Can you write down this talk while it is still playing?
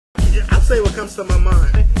say what comes to my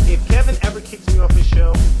mind. If Kevin ever kicks me off his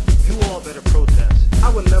show, you all better protest. I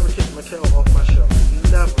would never kick Mikhail off my show.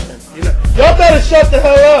 Never. You know, y'all better shut the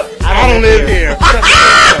hell up. I don't live here.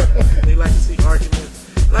 They like to see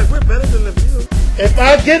arguments. Like, we're better than the View. If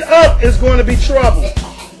I get up, it's going to be trouble.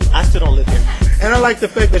 I still don't live here. And I like the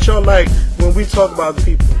fact that y'all like when we talk about the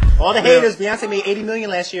people. All the haters, Beyonce made $80 million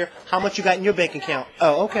last year. How much you got in your bank account?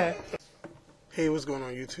 Oh, okay. Hey, what's going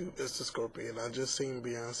on YouTube? It's the Scorpion. I just seen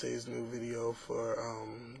Beyonce's new video for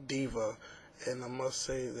Diva, and I must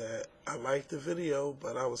say that I liked the video,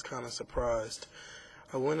 but I was kind of surprised.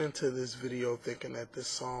 I went into this video thinking that this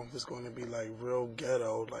song was going to be like real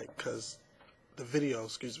ghetto, like, cause the video,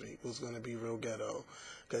 was going to be real ghetto,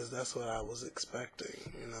 cause that's what I was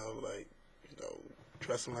expecting. You know, like, you know,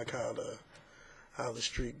 dressing like how the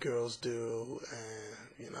street girls do,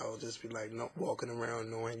 and, you know, just be like walking around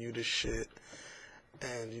knowing you the shit,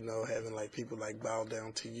 and, you know, having like people like bow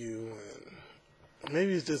down to you, and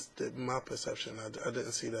maybe it's just my perception. I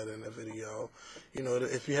didn't see that in the video. You know,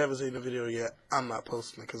 if you haven't seen the video yet, I'm not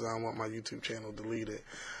posting it because I don't want my YouTube channel deleted.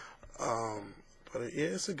 But yeah,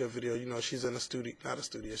 it's a good video. You know, she's in a studio, not a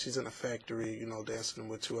studio, she's in a factory, you know, dancing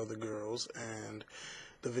with two other girls, and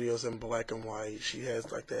the video's in black and white. She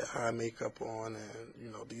has like that high makeup on, and, you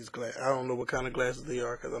know, these I don't know what kind of glasses they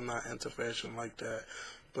are because I'm not into fashion like that.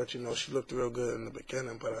 But, you know, she looked real good in the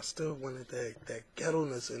beginning, but I still wanted that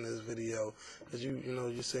ghetto-ness in this video, because you know,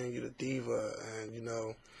 you're saying you're the diva, and, you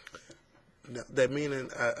know, that meaning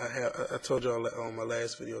I told y'all on my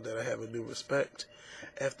last video that I have a new respect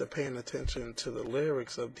after paying attention to the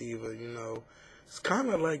lyrics of Diva. You know, it's kind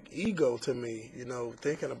of like ego to me, you know,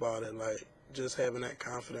 thinking about it, like just having that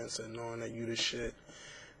confidence and knowing that you the shit,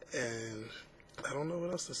 and I don't know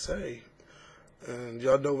what else to say. And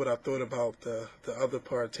y'all know what I thought about the other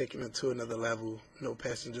part, taking it to another level. No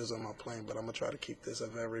passengers on my plane, but I'm going to try to keep this a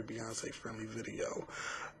very Beyonce-friendly video.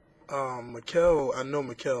 I know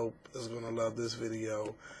Mikhail is going to love this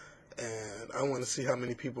video, and I want to see how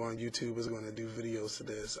many people on YouTube is going to do videos to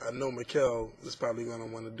this. I know Mikhail is probably going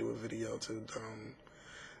to want to do a video to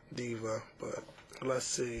Diva, but let's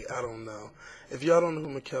see. I don't know. If y'all don't know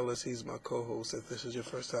who Mikhail is, he's my co-host. If this is your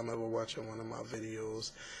first time ever watching one of my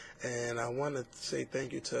videos, and I want to say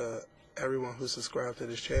thank you to everyone who subscribed to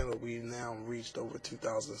this channel. We now reached over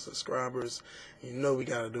 2,000 subscribers. You know we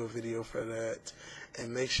got to do a video for that,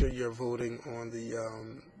 and make sure you're voting on the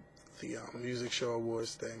music show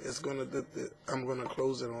awards thing. It's I'm gonna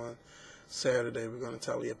close it on Saturday. We're gonna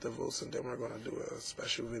tally up the votes, and then we're gonna do a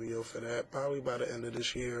special video for that, probably by the end of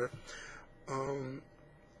this year.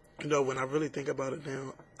 You know, when I really think about it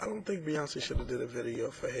now, I don't think Beyonce should have did a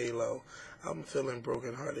video for Halo. I'm feeling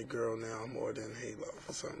broken-hearted girl now more than Halo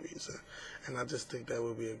for some reason, and I just think that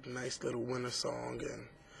would be a nice little winter song and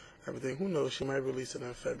everything. Who knows? She might release it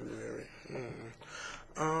in February.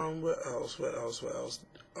 What else?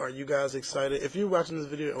 Are you guys excited? If you're watching this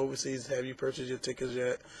video overseas, have you purchased your tickets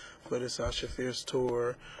yet for the Sasha Fierce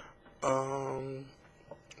tour? Or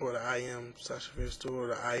the I Am Sasha Fierce tour, or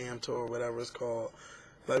the I Am tour, whatever it's called.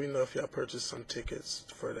 Let me know if y'all purchased some tickets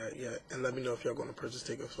for that yet, and let me know if y'all going to purchase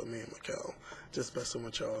tickets for me and Mikhail. Just messing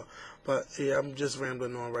with y'all. But yeah, I'm just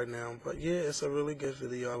rambling on right now. But yeah, it's a really good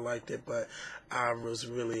video. I liked it, but I was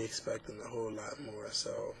really expecting a whole lot more.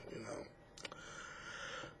 So, you know,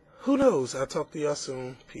 who knows? I'll talk to y'all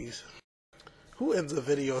soon. Peace. Who ends the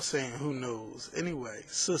video saying who knows? Anyway,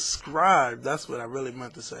 subscribe. That's what I really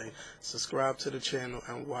meant to say. Subscribe to the channel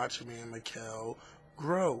and watch me and Mikhail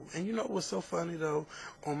grow. And you know what's so funny though?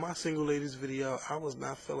 On my single ladies video, I was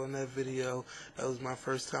not feeling that video. That was my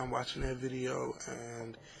first time watching that video,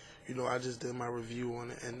 and you know, I just did my review on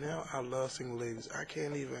it, and now I love single ladies. I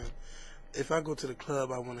can't even, if I go to the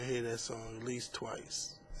club, I want to hear that song at least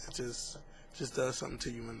twice. It just does something to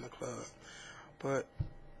you in the club. But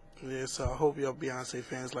yeah, so I hope y'all Beyonce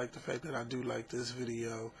fans like the fact that I do like this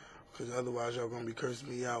video, because otherwise y'all going to be cursing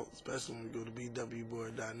me out, especially when we go to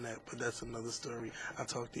bwboy.net. But that's another story. I'll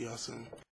talk to y'all soon.